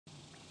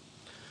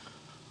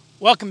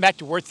Welcome back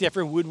to Worth the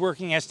Effort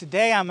Woodworking, as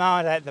today I'm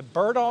out at the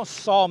Berdoll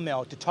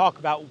Sawmill to talk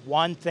about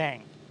one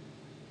thing: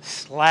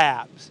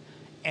 slabs.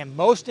 And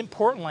most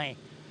importantly,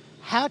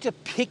 how to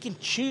pick and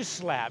choose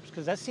slabs,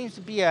 because that seems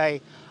to be a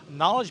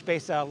knowledge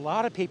base that a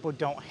lot of people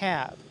don't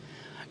have.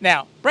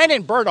 Now,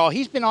 Brandon Berdoll,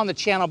 he's been on the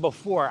channel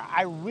before.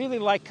 I really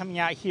like coming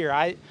out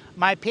here.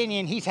 My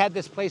opinion, he's had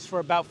this place for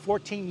about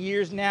 14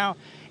 years now,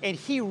 and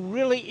he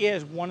really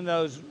is one of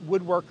those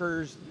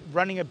woodworkers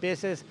running a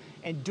business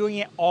and doing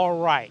it all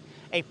right.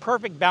 A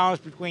perfect balance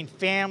between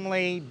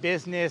family,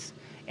 business,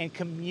 and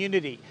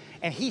community.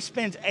 And he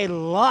spends a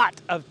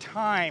lot of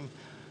time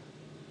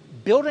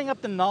building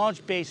up the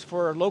knowledge base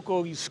for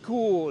local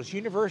schools,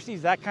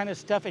 universities, that kind of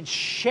stuff, and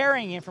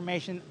sharing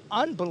information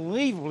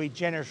unbelievably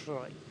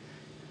generously.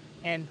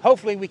 And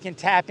hopefully we can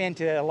tap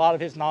into a lot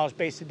of his knowledge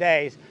base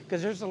today,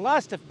 because there's a lot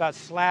of stuff about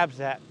slabs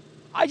that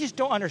I just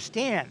don't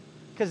understand,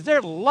 because they're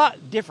a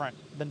lot different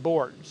than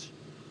boards.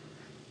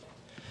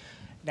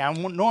 Now,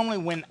 normally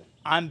when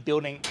I'm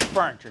building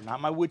furniture,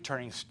 not my wood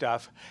turning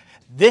stuff,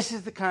 this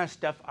is the kind of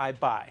stuff I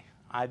buy.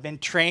 I've been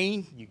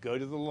trained. You go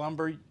to the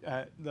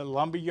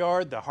lumber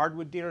yard, the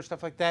hardwood dealer,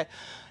 stuff like that.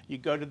 You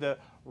go to the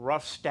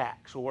rough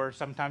stacks, or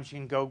sometimes you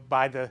can go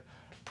buy the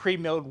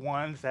pre-milled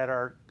ones that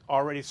are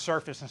already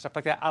surfaced and stuff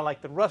like that. I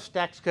like the rough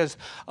stacks because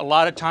a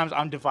lot of times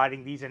I'm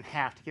dividing these in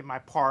half to get my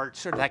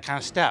parts or that kind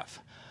of stuff.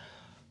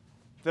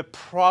 The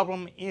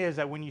problem is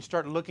that when you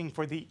start looking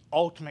for the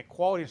ultimate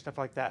quality and stuff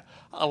like that,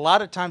 a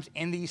lot of times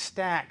in these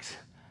stacks,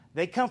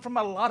 they come from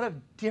a lot of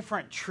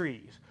different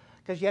trees.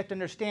 Because you have to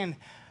understand,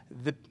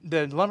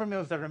 the lumber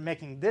mills that are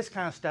making this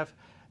kind of stuff,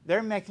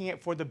 they're making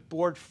it for the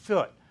board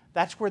foot.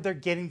 That's where they're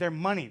getting their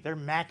money. They're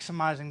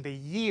maximizing the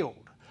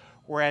yield.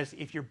 Whereas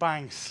if you're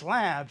buying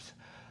slabs,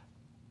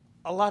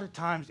 a lot of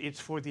times it's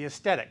for the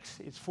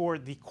aesthetics. It's for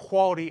the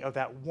quality of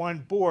that one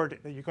board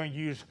that you're going to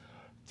use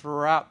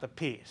throughout the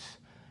piece.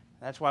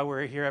 That's why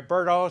we're here at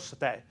Berdoll, so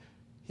that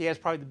he has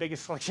probably the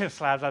biggest selection of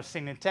slabs I've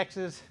seen in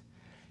Texas.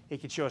 He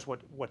can show us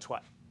what's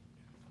what.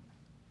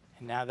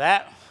 And now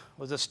that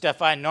was the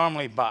stuff I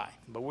normally buy.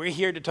 But we're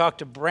here to talk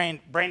to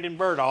Brandon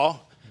Berdoll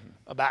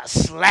about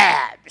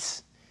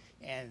slabs.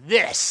 And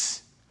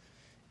this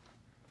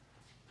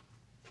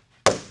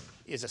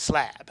is a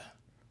slab.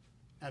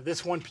 Now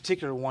this one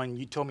particular one,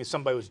 you told me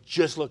somebody was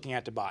just looking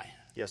at to buy.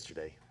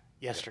 Yesterday.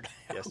 Yesterday.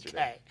 Yeah, yesterday.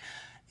 Okay.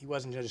 He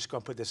wasn't just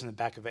going to put this in the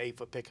back of an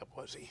 8-foot pickup,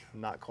 was he?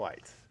 Not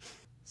quite.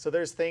 So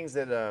there's things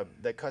that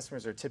that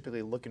customers are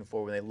typically looking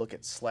for when they look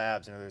at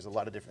slabs. You know, there's a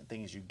lot of different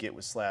things you get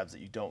with slabs that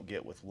you don't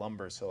get with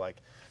lumber. So like,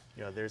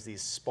 you know, there's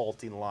these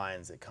spalting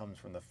lines that comes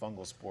from the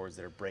fungal spores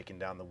that are breaking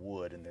down the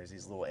wood, and there's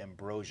these little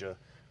ambrosia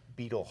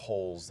beetle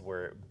holes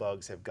where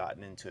bugs have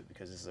gotten into it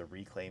because this is a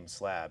reclaimed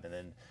slab. And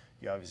then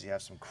you obviously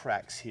have some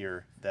cracks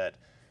here that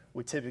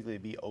would typically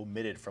be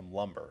omitted from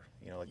lumber.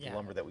 You know, like the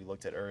lumber that we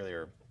looked at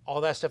earlier. All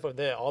that stuff over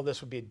there, all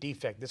this would be a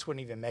defect. This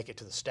wouldn't even make it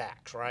to the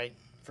stacks, right?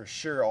 For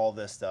sure, all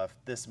this stuff,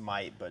 this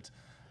might, but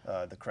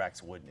the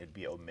cracks wouldn't. It'd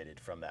be omitted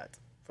from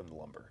the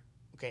lumber.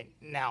 Okay,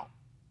 now,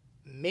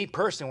 me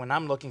personally, when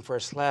I'm looking for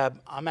a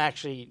slab, I'm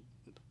actually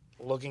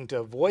looking to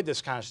avoid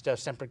this kind of stuff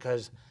simply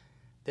because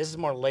this is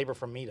more labor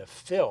for me to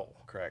fill.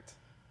 Correct.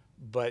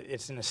 But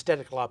it's an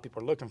aesthetic a lot of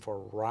people are looking for,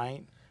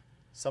 right?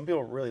 Some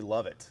people really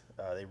love it.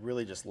 They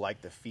really just like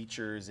the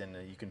features, and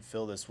you can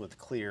fill this with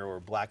clear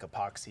or black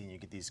epoxy, and you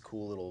get these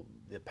cool little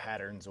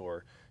patterns,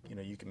 or you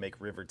know, you can make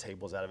river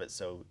tables out of it.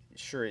 So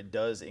sure, it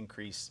does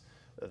increase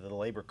the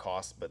labor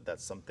cost, but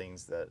that's some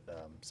things that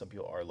some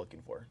people are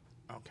looking for.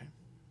 Okay.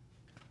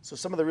 So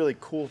some of the really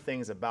cool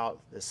things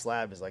about this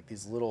slab is like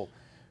these little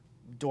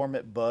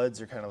dormant buds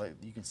are kind of like,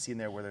 you can see in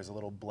there where there's a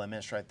little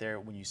blemish right there.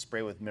 When you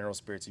spray with mineral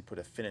spirits, you put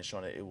a finish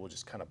on it, it will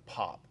just kind of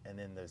pop, and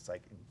then there's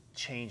like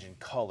change in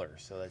color.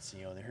 So that's,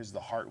 you know, here's the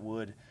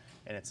heartwood,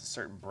 and it's a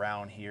certain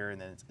brown here, and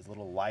then it's a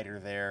little lighter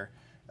there.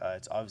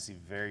 It's obviously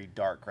very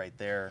dark right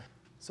there.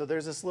 So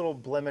there's this little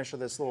blemish or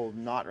this little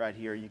knot right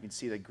here. You can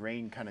see the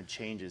grain kind of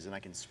changes, and I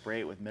can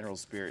spray it with mineral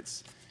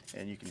spirits,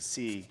 and you can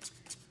see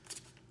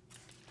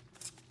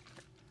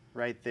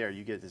right there,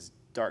 you get this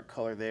dark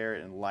color there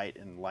and light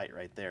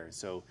right there.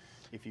 So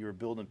if you were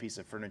building a piece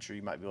of furniture,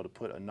 you might be able to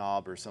put a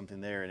knob or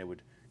something there, and it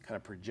would kind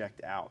of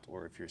project out.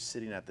 Or if you're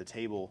sitting at the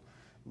table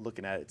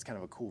looking at it, it's kind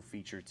of a cool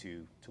feature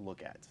to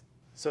look at.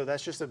 So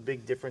that's just a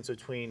big difference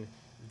between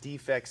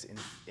defects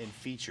in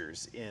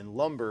features. In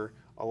lumber,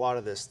 a lot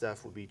of this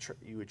stuff would be,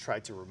 you would try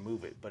to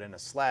remove it, but in a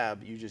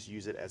slab, you just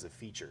use it as a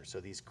feature. So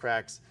these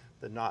cracks,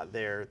 the knot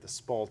there, the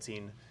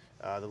spalting,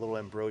 the little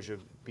ambrosia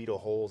beetle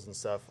holes and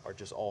stuff are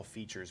just all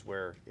features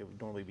where it would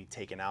normally be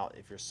taken out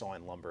if you're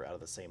sawing lumber out of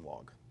the same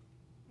log.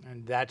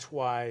 And that's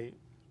why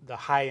the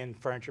high-end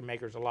furniture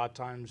makers a lot of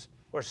times,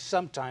 or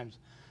sometimes,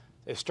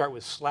 they start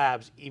with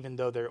slabs even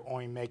though they're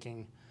only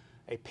making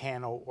a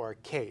panel or a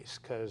case,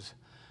 because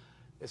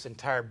this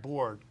entire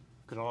board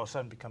could all of a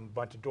sudden become a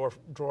bunch of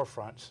drawer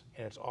fronts,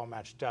 and it's all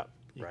matched up.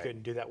 You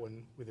couldn't do that with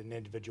an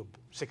individual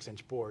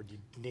 6-inch board. You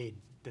need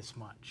this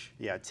much.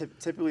 Yeah,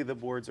 typically the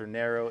boards are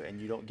narrow, and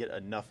you don't get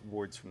enough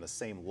boards from the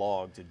same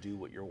log to do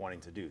what you're wanting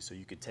to do. So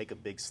you could take a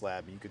big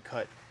slab and you could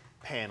cut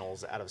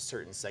panels out of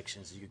certain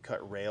sections. You could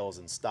cut rails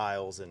and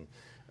stiles and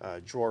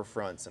drawer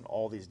fronts and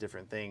all these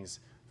different things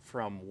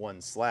from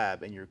one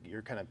slab, and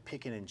you're kind of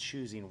picking and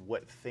choosing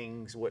what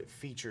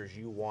features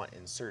you want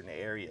in certain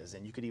areas.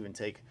 And you could even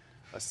take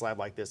a slab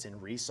like this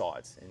and resaw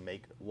it and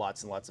make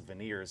lots and lots of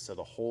veneers so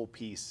the whole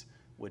piece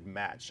would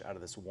match out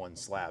of this one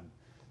slab.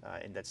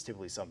 And that's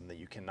typically something that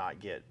you cannot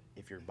get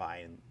if you're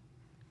buying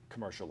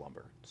commercial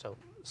lumber. So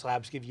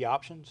slabs give you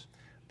options?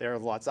 There are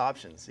lots of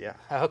options, yeah.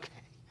 Okay.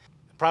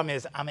 The problem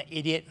is I'm an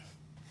idiot.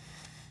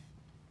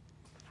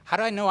 How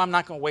do I know I'm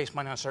not going to waste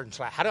money on a certain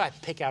slab? How do I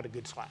pick out a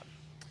good slab?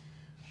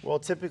 Well,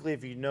 typically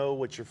if you know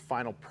what your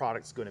final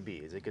product's going to be,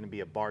 is it going to be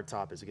a bar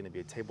top? Is it going to be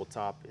a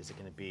tabletop? Is it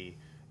going to be,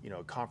 you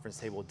know, a conference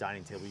table,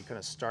 dining table? You kind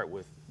of start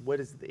with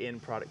what is the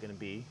end product going to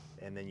be,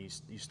 and then you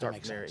start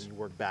from there and you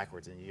work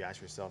backwards, and you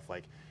ask yourself,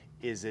 like,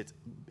 is it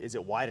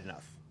wide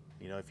enough?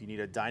 You know, if you need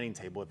a dining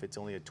table, if it's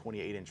only a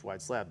 28-inch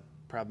wide slab,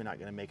 probably not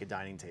going to make a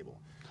dining table.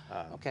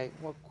 Okay,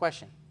 well,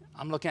 question.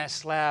 I'm looking at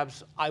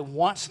slabs. I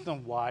want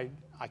something wide.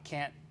 I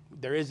can't,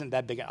 there isn't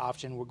that big an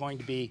option. We're going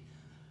to be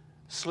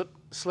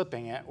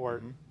slipping it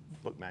or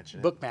book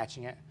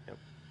matching it. Yep.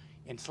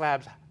 In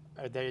slabs,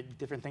 are there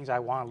different things I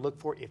want to look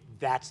for if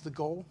that's the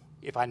goal?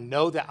 If I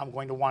know that I'm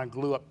going to want to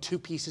glue up two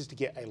pieces to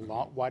get a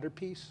lot wider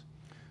piece?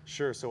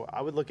 Sure, so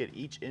I would look at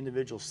each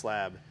individual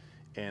slab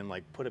and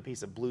like put a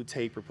piece of blue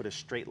tape or put a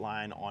straight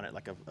line on it,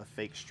 like a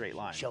fake straight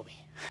line. Show me.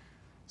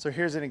 So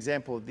here's an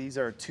example. These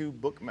are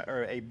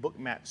a book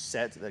match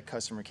set that a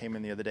customer came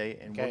in the other day,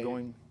 and we're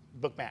going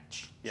book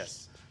match.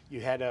 Yes.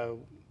 You had a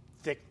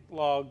thick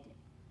log.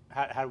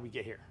 How did we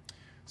get here?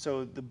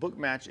 So the book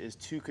match is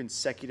two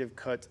consecutive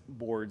cut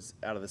boards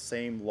out of the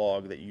same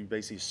log that you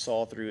basically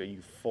saw through and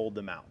you fold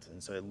them out,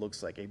 and so it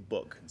looks like a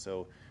book. And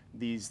so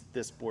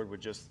this board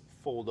would just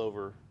fold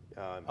over.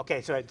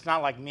 Okay, so it's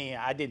not like me.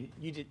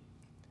 You did.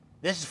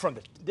 This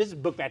is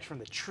book match from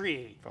the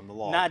tree, from the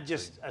log, not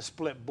just a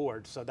split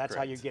board. So that's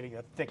Correct. how you're getting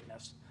a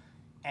thickness,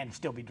 and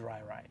still be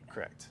dry, right?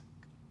 Correct.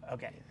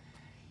 Okay.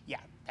 Yeah,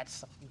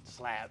 that's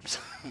slabs.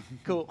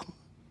 Cool.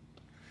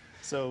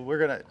 So we're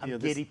gonna. I'm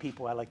giddy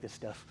people. I like this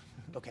stuff.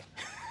 Okay.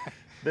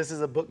 This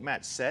is a book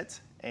match set,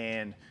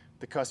 and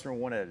the customer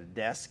wanted a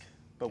desk,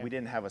 but we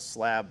didn't have a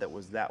slab that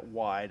was that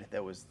wide,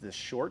 that was this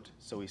short.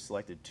 So we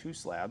selected two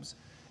slabs,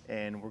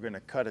 and we're gonna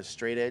cut a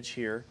straight edge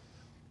here,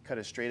 cut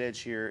a straight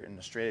edge here, and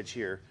a straight edge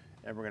here,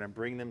 and we're gonna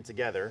bring them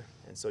together.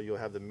 And so you'll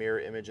have the mirror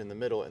image in the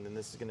middle, and then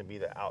this is gonna be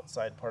the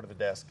outside part of the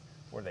desk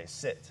where they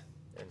sit.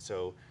 And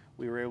so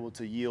we were able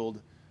to yield,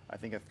 I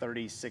think, a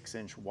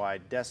 36-inch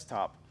wide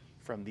desktop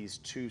from these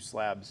two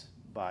slabs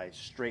by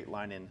straight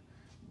lining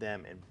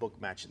them and book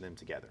matching them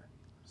together.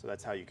 So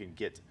that's how you can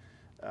get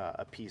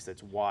a piece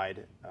that's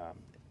wide,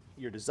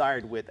 your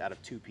desired width out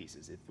of two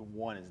pieces if the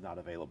one is not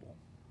available.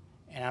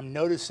 And I'm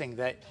noticing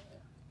that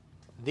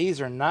these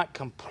are not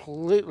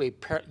completely,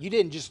 you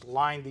didn't just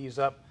line these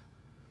up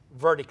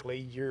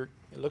vertically.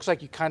 It looks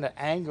like you kind of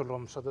angled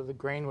them so that the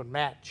grain would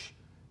match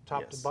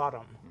top to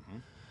bottom.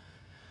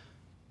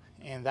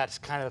 And that's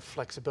kind of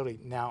flexibility.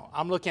 Now,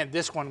 I'm looking at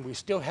this one. We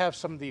still have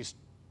some of these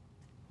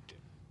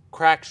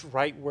cracks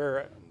right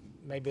where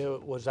maybe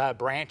it was a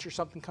branch or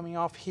something coming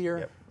off here.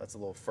 Yep, that's a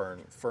little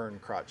fern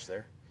crotch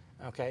there.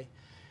 Okay.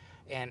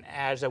 And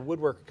as a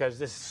woodworker, because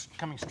this is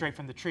coming straight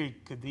from the tree,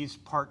 could these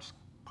parts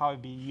probably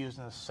be used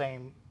in the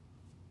same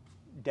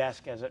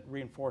desk as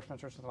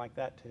reinforcements or something like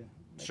that too?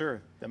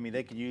 Sure. I mean,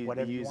 they could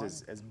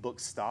use as book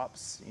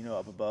stops, you know,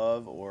 up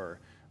above, or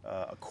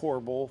a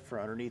corbel for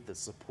underneath to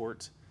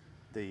support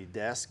the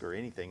desk or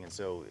anything. And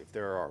so if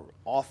there are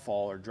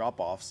off-fall or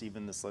drop-offs,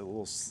 even this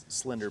little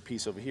slender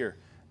piece over here,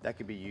 that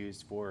could be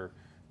used for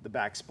the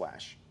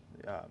backsplash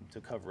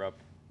to cover up,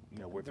 you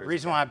know, where the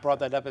reason why I brought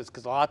that up is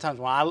because a lot of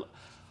times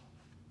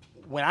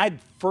when I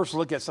first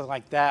look at something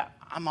like that,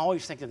 I'm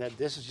always thinking that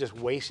this is just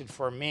wasted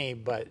for me,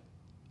 but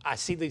I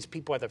see these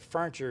people at the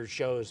furniture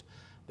shows,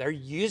 they're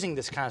using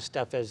this kind of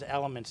stuff as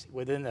elements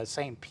within the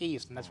same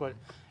piece, and that's what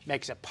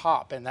makes it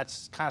pop. And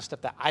that's kind of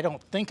stuff that I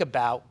don't think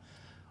about.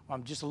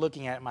 I'm just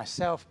looking at it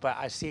myself, but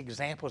I see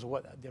examples of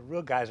what the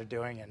real guys are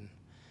doing, and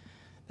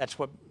that's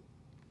what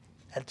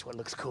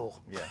looks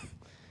cool. Yeah.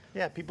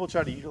 Yeah, people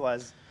try to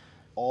utilize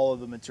all of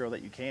the material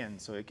that you can,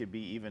 so it could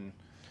be even,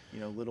 you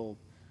know, little,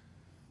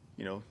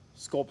 you know,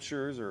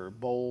 sculptures or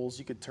bowls.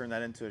 You could turn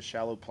that into a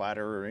shallow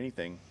platter or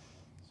anything.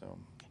 So,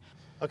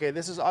 okay,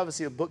 this is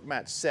obviously a book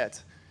match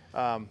set,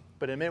 but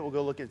in a minute we'll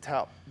go look at the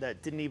top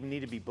that didn't even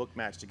need to be book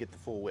matched to get the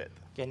full width.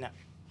 Okay,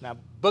 now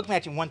book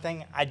matching, one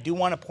thing I do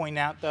want to point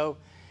out though,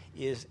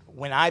 is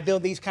when I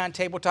build these kind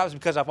of tabletops,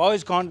 because I've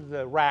always gone to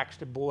the racks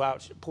to pull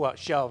out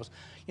shelves,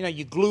 you know,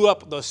 you glue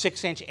up those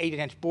 6-inch,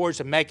 8-inch boards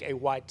to make a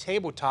wide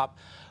tabletop.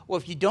 Well,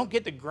 if you don't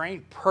get the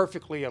grain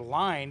perfectly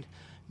aligned,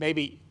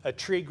 maybe a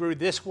tree grew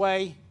this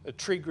way, a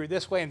tree grew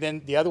this way, and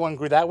then the other one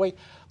grew that way,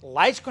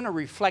 light's going to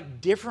reflect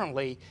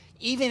differently,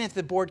 even if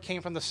the board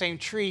came from the same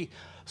tree.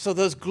 So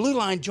those glue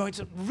line joints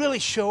really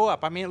show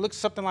up. I mean, it looks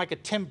something like a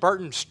Tim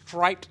Burton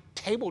striped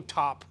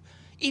tabletop,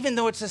 even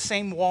though it's the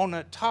same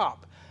walnut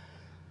top.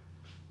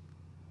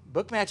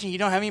 Book matching, you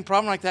don't have any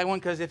problem like that one,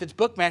 because if it's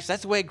book matched,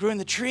 that's the way it grew in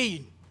the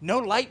tree. No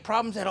light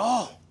problems at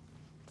all.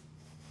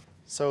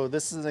 So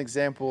this is an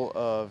example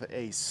of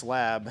a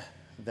slab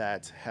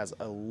that has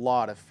a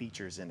lot of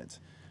features in it.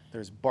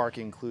 There's bark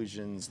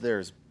inclusions,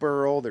 there's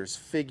burl, there's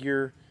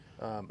figure.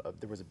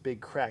 There was a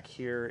big crack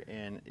here,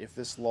 and if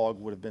this log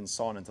would have been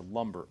sawn into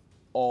lumber,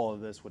 all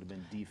of this would have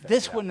been defected.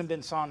 This wouldn't have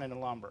been sawn into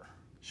lumber.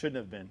 Shouldn't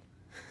have been.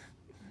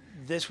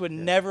 This would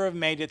never have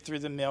made it through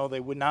the mill. They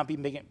would not be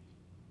making,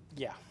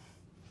 yeah.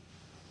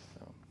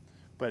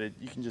 But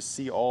you can just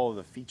see all of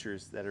the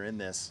features that are in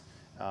this.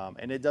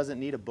 And it doesn't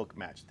need a book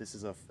match. This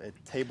is a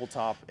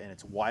tabletop, and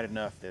it's wide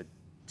enough that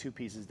two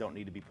pieces don't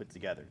need to be put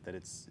together, that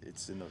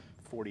it's in the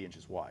 40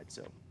 inches wide.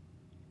 So,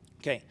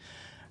 okay.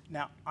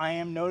 Now, I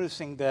am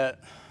noticing that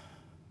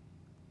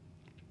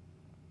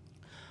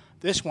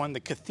this one,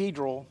 the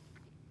cathedral,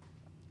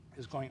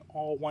 is going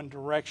all one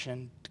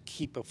direction to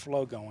keep a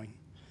flow going.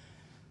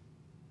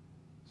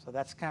 So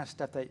that's the kind of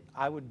stuff that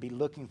I would be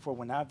looking for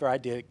whenever I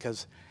did it,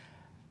 because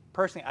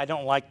personally, I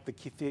don't like the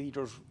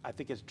cathedrals. I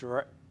think it's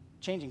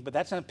changing, but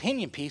that's an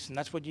opinion piece, and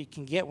that's what you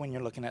can get when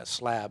you're looking at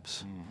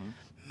slabs.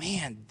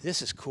 Man,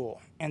 this is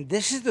cool. And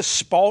this is the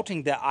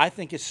spalting that I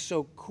think is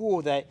so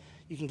cool that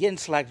you can get in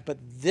slabs, but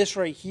this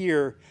right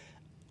here,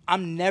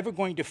 I'm never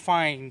going to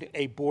find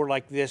a board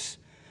like this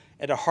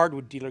at a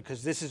hardwood dealer,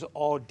 because this is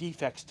all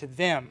defects to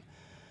them.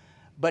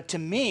 But to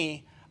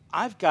me,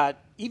 I've got,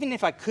 even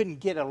if I couldn't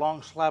get a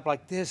long slab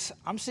like this,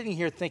 I'm sitting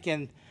here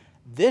thinking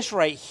this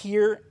right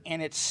here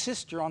and its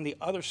sister on the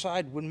other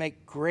side would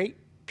make great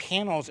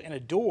panels in a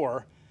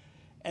door,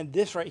 and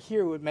this right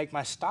here would make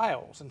my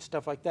stiles and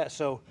stuff like that.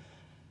 So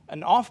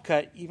an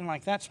offcut, even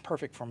like that's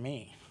perfect for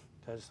me,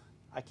 because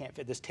I can't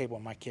fit this table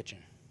in my kitchen.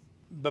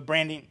 But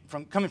Brandon,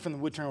 coming from the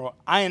wood turning world,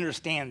 I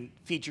understand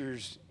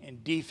features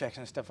and defects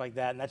and stuff like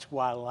that, and that's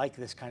why I like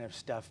this kind of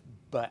stuff.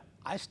 But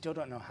I still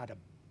don't know how to.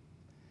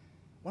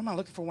 What am I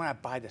looking for when I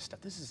buy this stuff?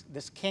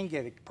 This can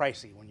get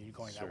pricey when you're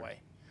going that way.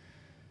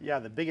 Yeah,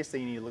 the biggest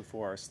thing you need to look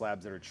for are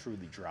slabs that are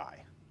truly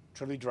dry.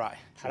 Truly dry.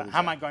 How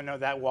am I going to know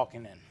that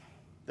walking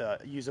in?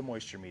 Use a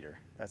moisture meter.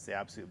 That's the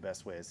absolute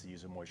best way, is to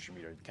use a moisture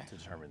meter to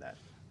determine that.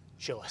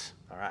 Show us.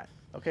 All right.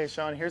 Okay,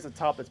 Sean, here's a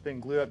top that's been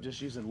glued up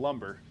just using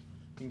lumber.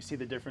 You can see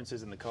the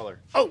differences in the color.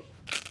 Oh,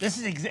 this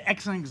is an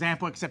excellent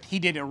example, except he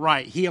did it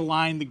right. He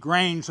aligned the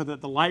grain so that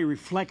the light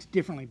reflects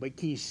differently. But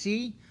can you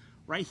see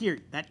right here,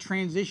 that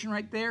transition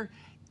right there?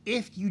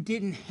 If you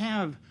didn't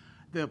have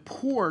the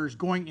pores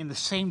going in the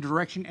same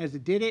direction as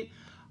it did it,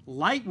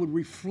 light would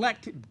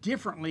reflect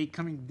differently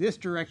coming this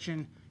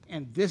direction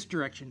and this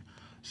direction.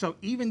 So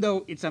even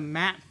though it's a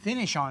matte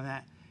finish on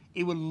that,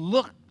 it would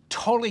look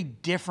totally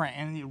different,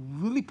 and it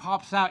really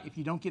pops out if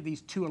you don't get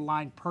these two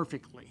aligned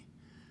perfectly.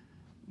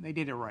 They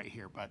did it right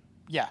here, but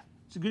yeah,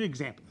 it's a good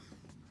example.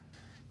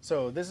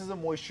 So this is a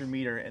moisture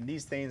meter, and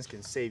these things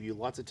can save you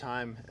lots of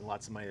time and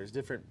lots of money. There's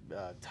different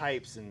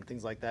types and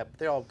things like that, but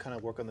they all kind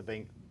of work on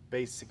the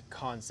basic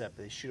concept.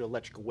 They shoot an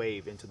electrical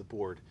wave into the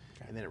board,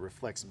 and then it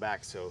reflects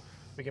back. So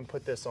we can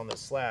put this on the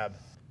slab.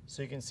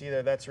 So you can see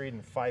there, that's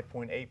reading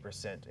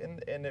 5.8%,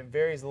 and it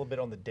varies a little bit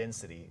on the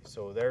density.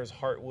 So there's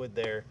heartwood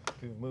there.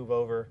 If we move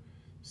over,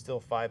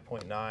 still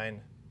 5.9, 5.9,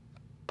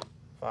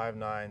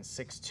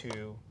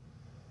 6.2,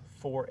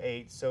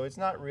 4.8. So it's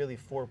not really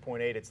 4.8.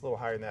 It's a little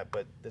higher than that,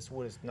 but this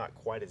wood is not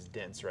quite as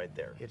dense right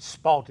there. It's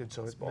spalted,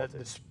 so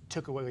it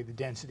took away the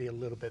density a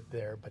little bit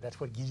there, but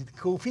that's what gives you the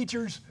cool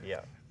features.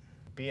 Yeah.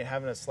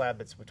 Having a slab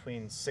that's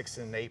between 6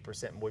 and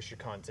 8% moisture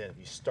content, if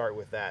you start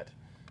with that,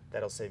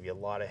 that'll save you a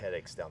lot of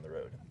headaches down the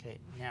road. Okay,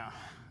 now,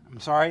 I'm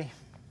sorry,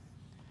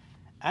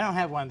 I don't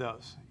have one of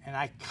those, and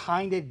I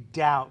kind of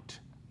doubt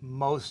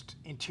most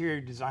interior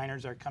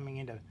designers are coming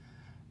in to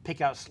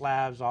pick out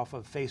slabs off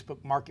of Facebook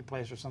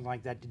Marketplace or something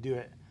like that to do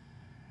it.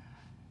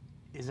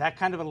 Is that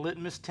kind of a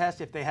litmus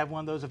test if they have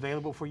one of those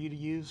available for you to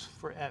use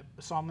at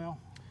a sawmill?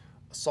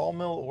 A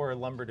sawmill or a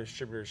lumber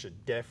distributor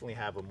should definitely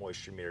have a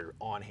moisture meter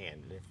on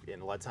hand.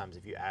 And a lot of times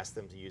if you ask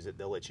them to use it,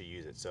 they'll let you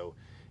use it. So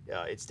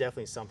it's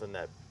definitely something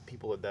that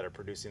people that are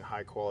producing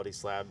high quality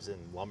slabs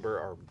and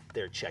lumber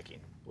they're checking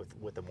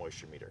with a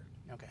moisture meter.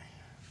 Okay.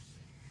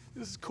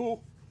 This is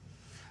cool.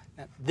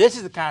 Now, this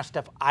is the kind of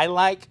stuff I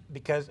like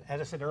because, as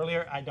I said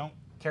earlier, I don't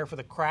care for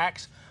the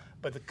cracks,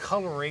 but the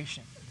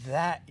coloration,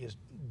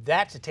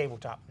 that's a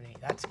tabletop for me.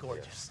 That's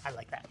gorgeous. I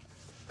like that.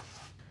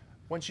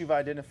 Once you've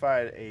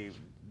identified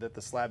that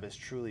the slab is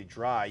truly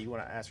dry, you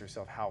want to ask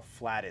yourself, how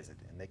flat is it?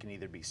 And they can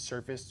either be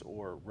surfaced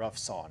or rough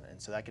sawn, and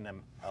so that can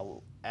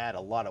add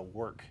a lot of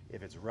work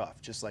if it's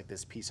rough, just like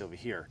this piece over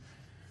here.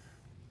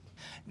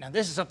 Now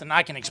this is something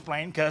I can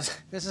explain because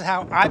this is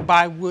how I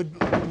buy wood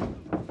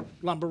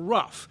lumber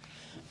rough.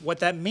 What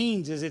that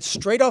means is it's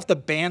straight off the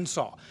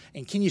bandsaw,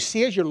 and can you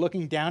see as you're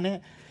looking down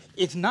it?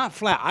 It's not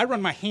flat. I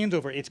run my hands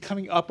over it. It's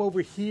coming up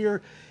over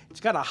here. It's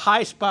got a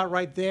high spot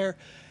right there.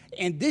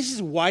 And this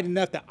is wide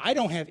enough that I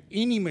don't have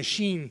any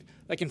machine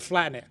that can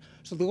flatten it.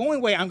 So the only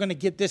way I'm going to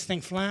get this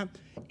thing flat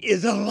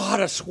is a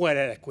lot of sweat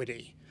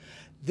equity.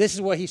 This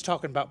is what he's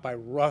talking about by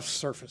rough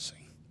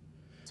surfacing.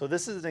 So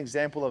this is an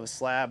example of a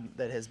slab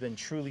that has been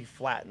truly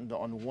flattened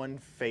on one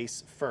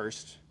face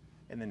first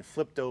and then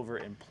flipped over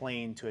and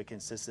planed to a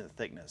consistent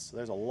thickness. So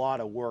there's a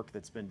lot of work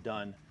that's been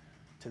done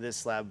to this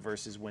slab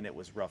versus when it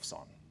was rough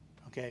sawn.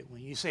 Okay,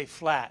 when you say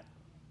flat,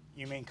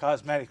 you mean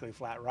cosmetically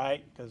flat,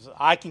 right? Because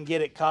I can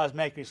get it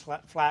cosmetically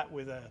flat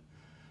with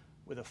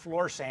a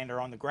floor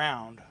sander on the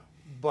ground,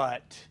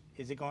 but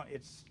is it going?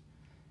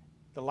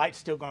 The light's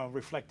still going to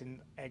reflect in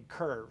at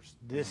curves.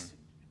 This,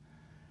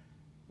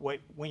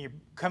 when you're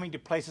coming to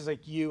places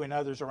like you and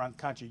others around the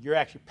country, you're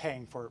actually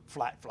paying for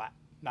flat,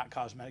 not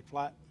cosmetic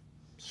flat.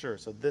 Sure.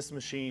 So this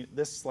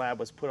slab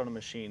was put on a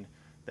machine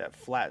that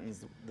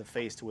flattens the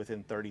face to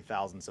within 30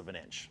 thousandths of an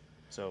inch.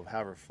 So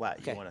however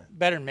flat you want to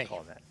better than me.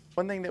 call that.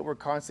 One thing that we're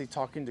constantly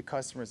talking to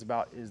customers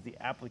about is the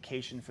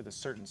application for the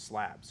certain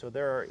slab. So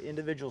there are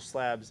individual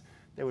slabs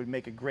that would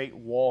make a great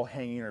wall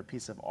hanging or a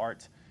piece of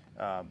art,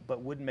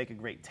 but wouldn't make a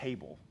great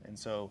table. And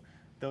so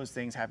those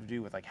things have to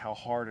do with like how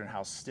hard and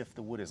how stiff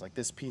the wood is. Like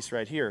this piece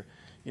right here,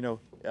 you know,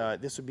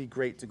 this would be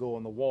great to go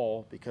on the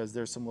wall because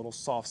there's some little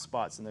soft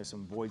spots and there's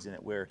some voids in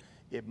it where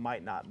it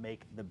might not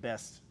make the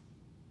best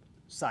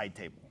side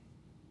table.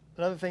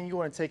 Another thing you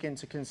want to take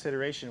into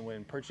consideration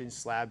when purchasing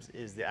slabs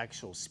is the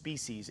actual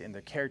species and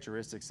the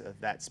characteristics of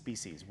that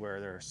species, where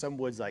there are some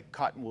woods like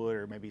cottonwood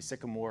or maybe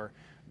sycamore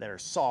that are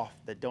soft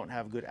that don't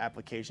have good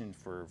application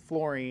for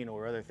flooring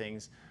or other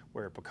things,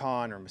 where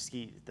pecan or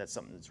mesquite, that's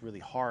something that's really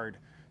hard.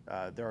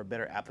 There are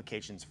better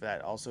applications for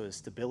that. Also is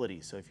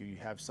stability. So if you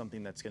have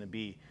something that's going to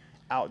be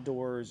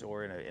outdoors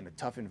or in a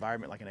tough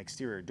environment like an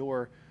exterior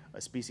door, a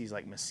species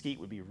like mesquite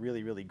would be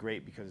really, really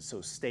great because it's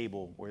so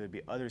stable, where there'd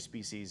be other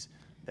species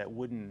that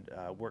wouldn't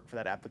work for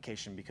that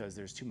application because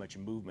there's too much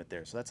movement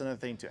there. So that's another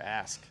thing to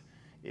ask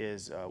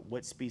is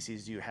what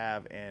species do you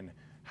have and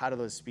how do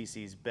those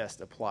species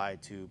best apply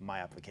to my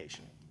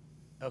application?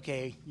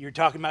 Okay, you're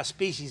talking about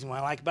species, and what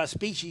I like about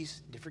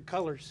species, different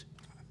colors.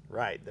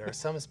 Right, there are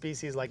some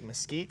species like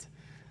mesquite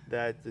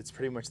that it's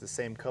pretty much the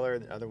same color.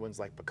 The other ones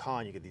like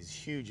pecan, you get these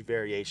huge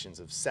variations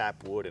of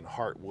sapwood and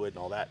heartwood and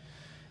all that.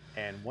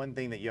 And one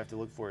thing that you have to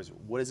look for is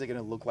what is it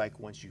gonna look like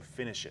once you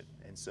finish it?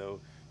 And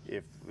so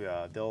if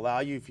they'll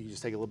allow you, if you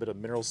just take a little bit of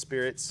mineral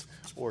spirits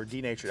or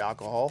denatured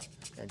alcohol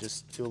and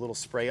just do a little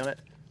spray on it,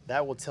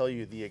 that will tell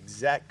you the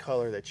exact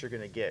color that you're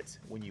gonna get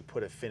when you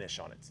put a finish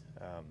on it.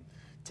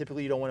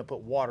 Typically you don't wanna put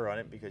water on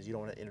it because you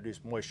don't wanna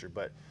introduce moisture,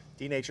 but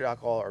denatured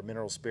alcohol or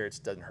mineral spirits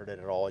doesn't hurt it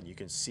at all, and you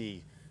can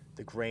see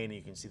the grain and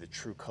you can see the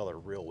true color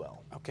real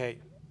well. Okay,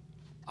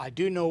 I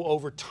do know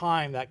over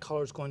time that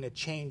color is going to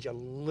change a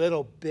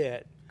little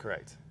bit.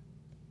 Correct.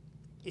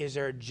 Is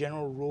there a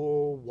general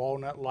rule,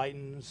 walnut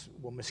lightens,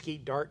 will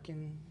mesquite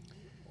darken?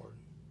 Or?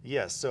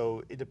 Yes,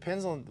 so it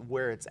depends on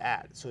where it's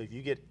at. So if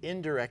you get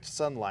indirect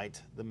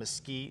sunlight, the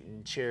mesquite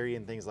and cherry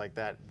and things like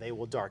that, they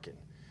will darken.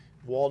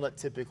 Walnut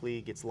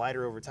typically gets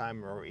lighter over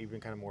time or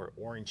even kind of more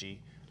orangey.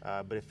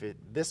 But if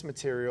this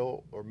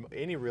material or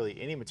any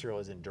material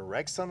is in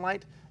direct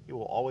sunlight, you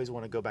will always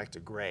want to go back to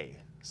gray.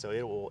 So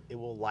it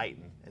will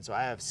lighten. And so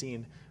I have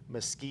seen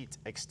mesquite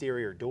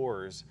exterior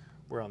doors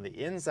where on the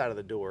inside of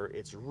the door,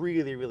 it's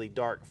really, really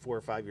dark 4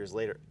 or 5 years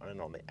later,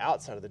 and on the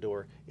outside of the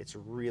door, it's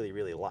really,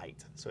 really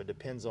light. So it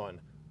depends on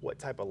what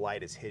type of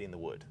light is hitting the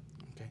wood.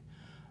 Okay.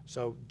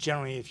 So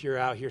generally, if you're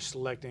out here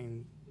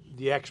selecting,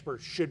 the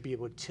experts should be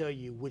able to tell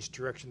you which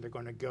direction they're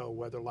going to go,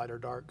 whether light or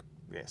dark?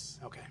 Yes.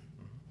 Okay.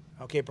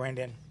 Mm-hmm. Okay,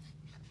 Brandon.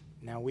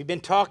 Now, we've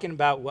been talking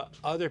about what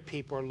other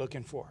people are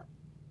looking for.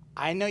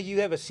 I know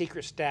you have a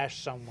secret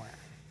stash somewhere.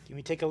 Can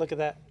we take a look at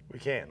that? We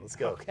can. Let's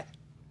go. Okay.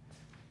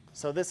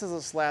 So this is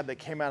a slab that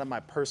came out of my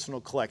personal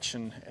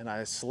collection, and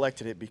I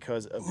selected it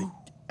because of the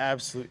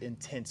absolute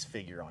intense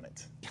figure on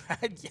it.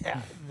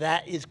 Yeah,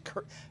 that is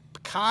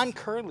pecan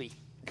curly.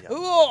 Yep.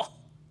 Cool.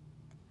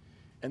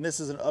 And this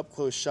is an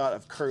up-close shot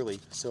of curly.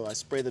 So I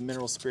spray the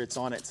mineral spirits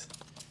on it,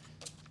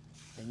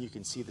 and you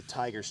can see the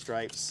tiger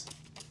stripes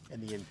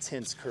and the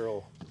intense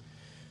curl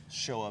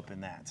show up in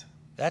that.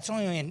 That's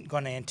only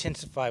going to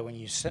intensify when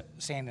you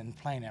sand and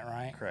plane it,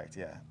 right? Correct,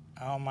 yeah.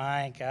 Oh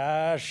my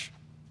gosh.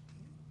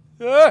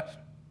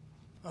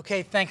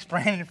 Okay, thanks,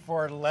 Brandon,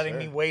 for letting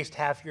me waste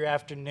half your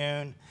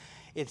afternoon.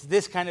 It's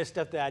this kind of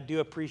stuff that I do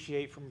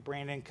appreciate from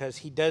Brandon because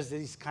he does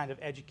these kind of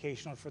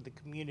educational for the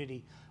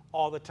community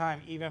all the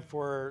time, even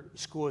for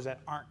schools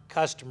that aren't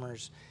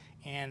customers.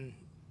 And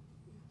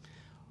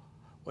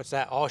what's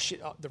that?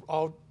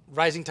 All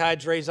rising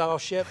tides raise all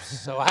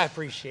ships. So I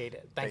appreciate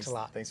it. Thanks a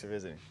lot. Thanks for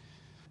visiting.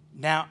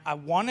 Now, I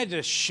wanted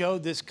to show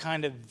this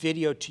kind of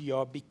video to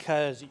y'all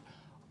because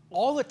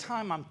all the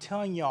time I'm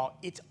telling y'all,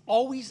 it's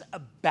always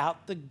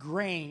about the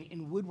grain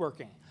in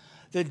woodworking.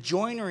 The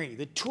joinery,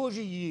 the tools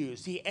you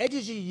use, the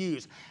edges you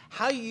use,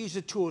 how you use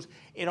the tools,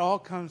 it all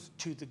comes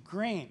to the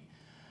grain.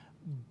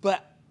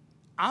 But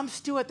I'm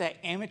still at that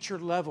amateur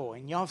level,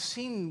 and y'all have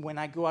seen when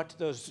I go out to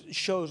those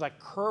shows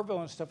like Kerrville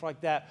and stuff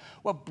like that,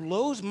 what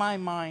blows my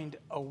mind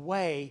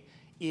away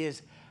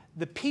is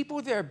the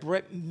people that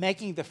are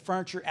making the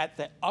furniture at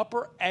the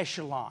upper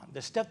echelon,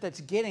 the stuff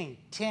that's getting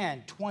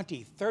 $10,000,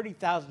 $20,000,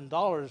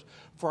 $30,000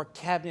 for a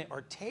cabinet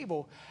or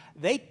table,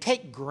 they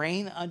take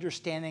grain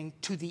understanding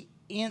to the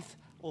nth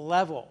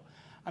level.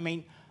 I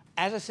mean,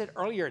 as I said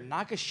earlier,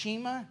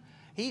 Nakashima,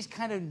 he's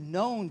kind of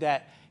known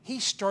that he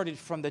started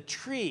from the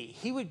tree.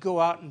 He would go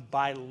out and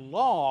buy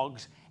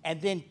logs and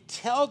then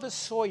tell the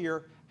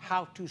sawyer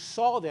how to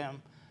saw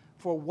them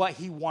for what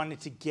he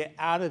wanted to get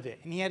out of it.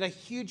 And he had a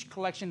huge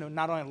collection of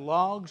not only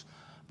logs,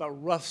 but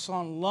rough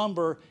sawn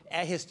lumber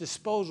at his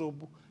disposal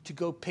to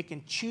go pick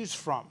and choose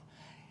from.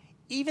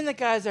 Even the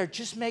guys that are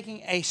just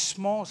making a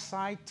small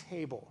side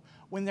table,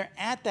 when they're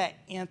at that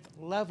nth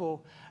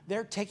level,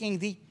 they're taking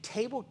the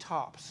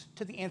tabletops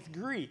to the nth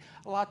degree.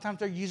 A lot of times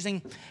they're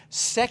using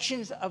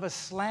sections of a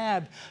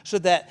slab so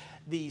that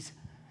these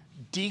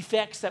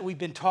defects that we've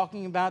been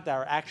talking about that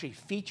are actually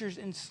features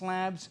in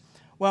slabs,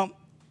 well,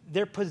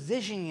 they're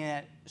positioning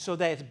it so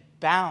that it's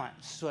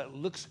balanced, so it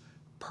looks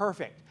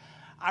perfect.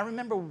 I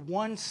remember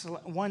one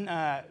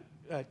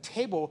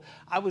table,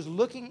 I was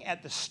looking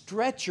at the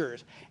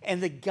stretchers,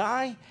 and the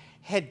guy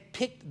had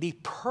picked the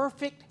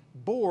perfect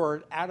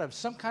board out of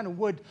some kind of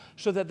wood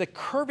so that the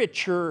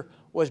curvature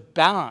was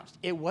balanced.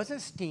 It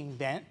wasn't steam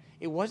bent.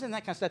 It wasn't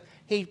that kind of stuff.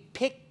 He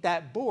picked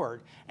that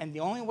board, and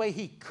the only way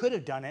he could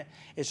have done it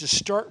is to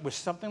start with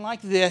something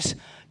like this,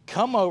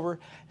 come over,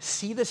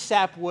 see the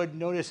sapwood,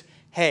 notice,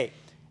 hey,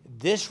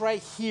 this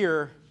right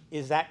here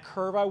is that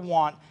curve I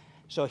want,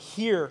 so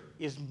here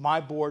is my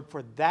board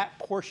for that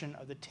portion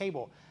of the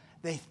table.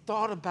 They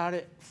thought about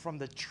it from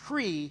the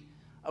tree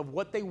of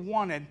what they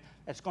wanted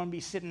that's going to be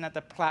sitting at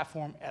the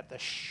platform at the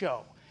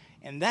show.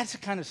 And that's the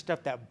kind of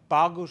stuff that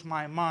boggles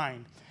my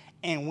mind.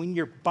 And when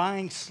you're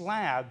buying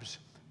slabs,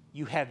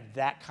 you have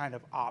that kind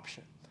of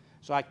option.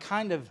 So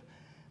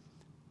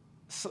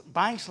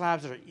buying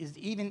slabs is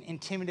even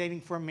intimidating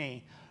for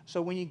me.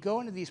 So when you go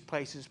into these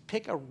places,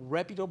 pick a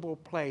reputable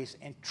place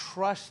and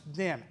trust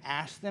them.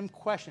 Ask them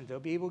questions. They'll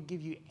be able to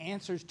give you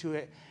answers to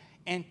it.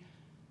 And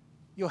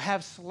you'll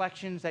have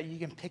selections that you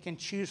can pick and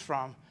choose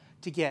from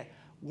to get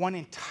one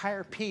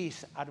entire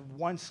piece out of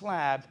one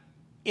slab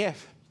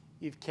if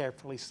you've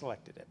carefully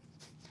selected it.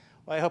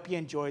 Well, I hope you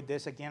enjoyed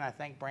this. Again, I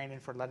thank Brandon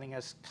for letting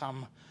us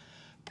come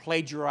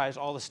plagiarize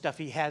all the stuff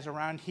he has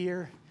around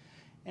here.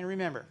 And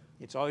remember,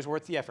 it's always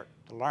worth the effort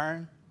to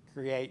learn,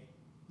 create,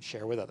 and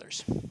share with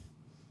others.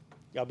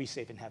 Y'all be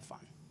safe and have fun.